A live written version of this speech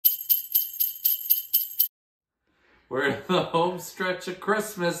We're in the home stretch of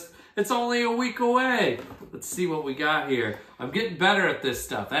Christmas. It's only a week away. Let's see what we got here. I'm getting better at this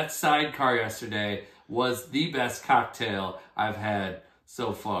stuff. That sidecar yesterday was the best cocktail I've had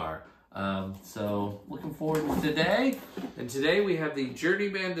so far. So looking forward to today. And today we have the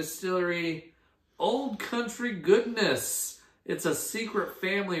Journeyman Distillery Old Country Goodness. It's a secret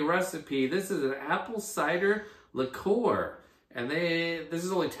family recipe. This is an apple cider liqueur. And this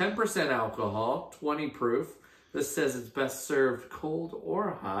is only 10% alcohol, 20 proof. This says it's best served cold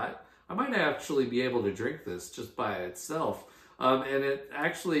or hot. I might actually be able to drink this just by itself. And it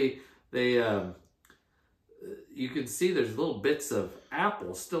actually, you can see there's little bits of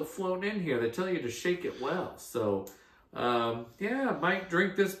apple still floating in here. They tell you to shake it well. So, yeah, might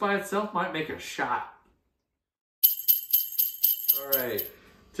drink this by itself, might make a shot. All right,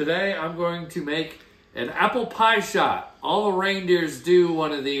 today I'm going to make an apple pie shot. All the reindeers do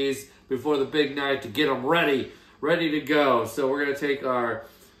one of these before the big night to get them ready to go. So we're gonna take our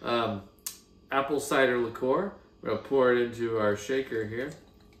apple cider liqueur. We're gonna pour it into our shaker here.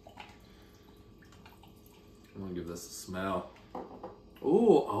 I'm gonna give this a smell.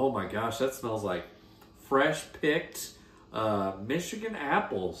 Ooh, oh my gosh, that smells like fresh picked Michigan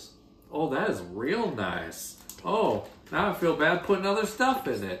apples. Oh, that is real nice. Oh, now I feel bad putting other stuff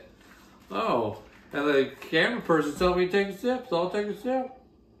in it. Oh, and the camera person told me to take a sip, so I'll take a sip.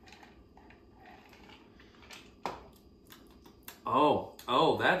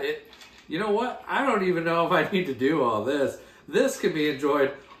 Oh, that it. You know what? I don't even know if I need to do all this. This can be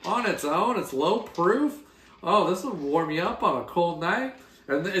enjoyed on its own. It's low proof. Oh, this will warm you up on a cold night.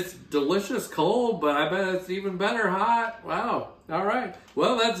 And it's delicious cold, but I bet it's even better hot. Wow. All right.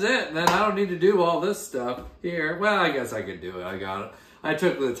 Well, that's it. And then I don't need to do all this stuff here. Well, I guess I could do it. I got it. I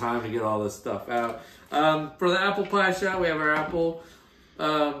took the time to get all this stuff out. For the apple pie shot, we have our apple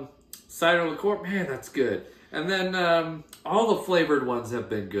cider liqueur. Man, that's good. And then all the flavored ones have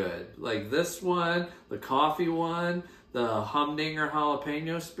been good. Like this one, the coffee one, the humdinger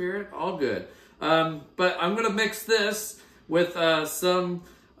jalapeno spirit, all good. But I'm going to mix this with some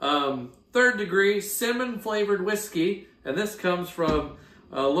third degree cinnamon flavored whiskey. And this comes from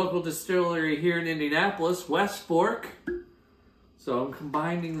a local distillery here in Indianapolis, West Fork. So I'm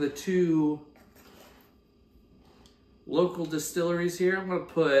combining the two local distilleries here. I'm going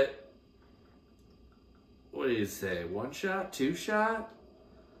to put, what do you say, 1 shot, 2 shot?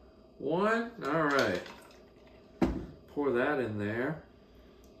 1? All right. Pour that in there.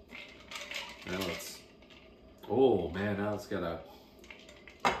 Now it's, oh man, now it's got a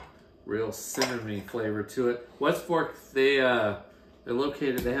real cinnamony flavor to it. West Fork, they're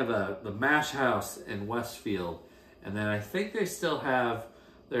located, they have the Mash House in Westfield. And then I think they still have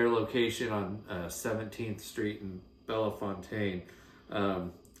their location on 17th Street in Bellefontaine.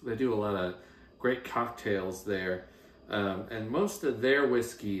 They do a lot of great cocktails there. And most of their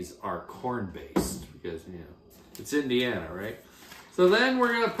whiskeys are corn-based because, you know, it's Indiana, right? So then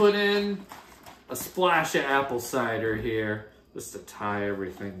we're going to put in a splash of apple cider here just to tie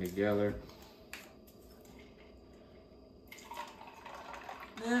everything together.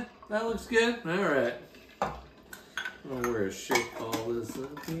 Yeah, that looks good. All right. Oh, we're going to shake all this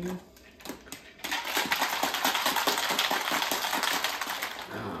up here.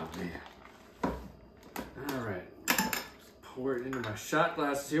 Oh, man. All right. Just pour it into my shot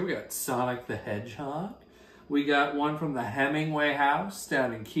glasses here. We got Sonic the Hedgehog. We got one from the Hemingway House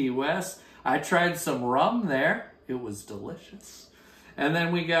down in Key West. I tried some rum there. It was delicious. And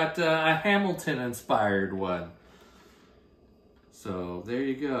then we got a Hamilton-inspired one. So there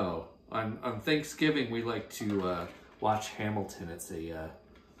you go. On Thanksgiving, we like to watch Hamilton. It's a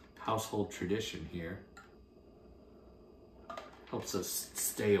household tradition here. Helps us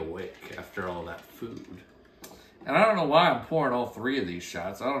stay awake after all that food. And I don't know why I'm pouring all 3 of these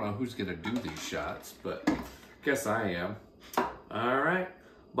shots. I don't know who's gonna do these shots, but I guess I am. All right,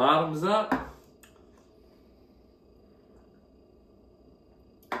 bottoms up.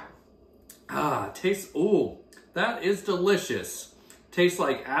 Ah, tastes, ooh, that is delicious. Tastes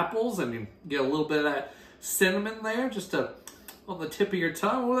like apples, and you get a little bit of that cinnamon there, just on the tip of your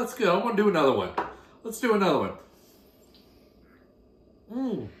tongue. Well, that's good. I'm gonna do another one. Let's do another one.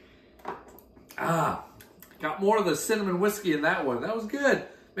 Ah, got more of the cinnamon whiskey in that one. That was good.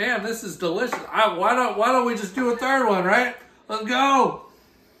 Man, this is delicious. Why don't we just do a third one, right? Let's go.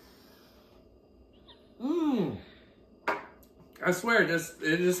 I swear, it just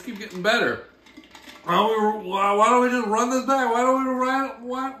keeps getting better. Why don't we just run this back? Why don't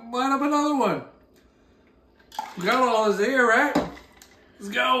we line up another one? We got all this here, right?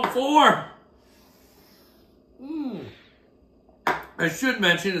 Let's go. 4. I should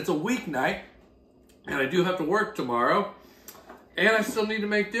mention it's a weeknight. And I do have to work tomorrow. And I still need to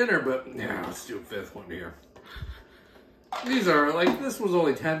make dinner, but yeah, let's do a fifth one here. These are, like, this was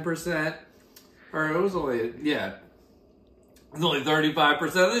only 10%. Or it was only, yeah. It was only 35%.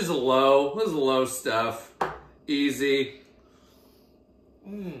 This is low. This is low stuff. Easy.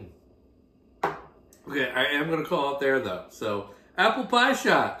 Okay, I am going to call it there, though. So, apple pie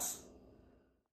shots.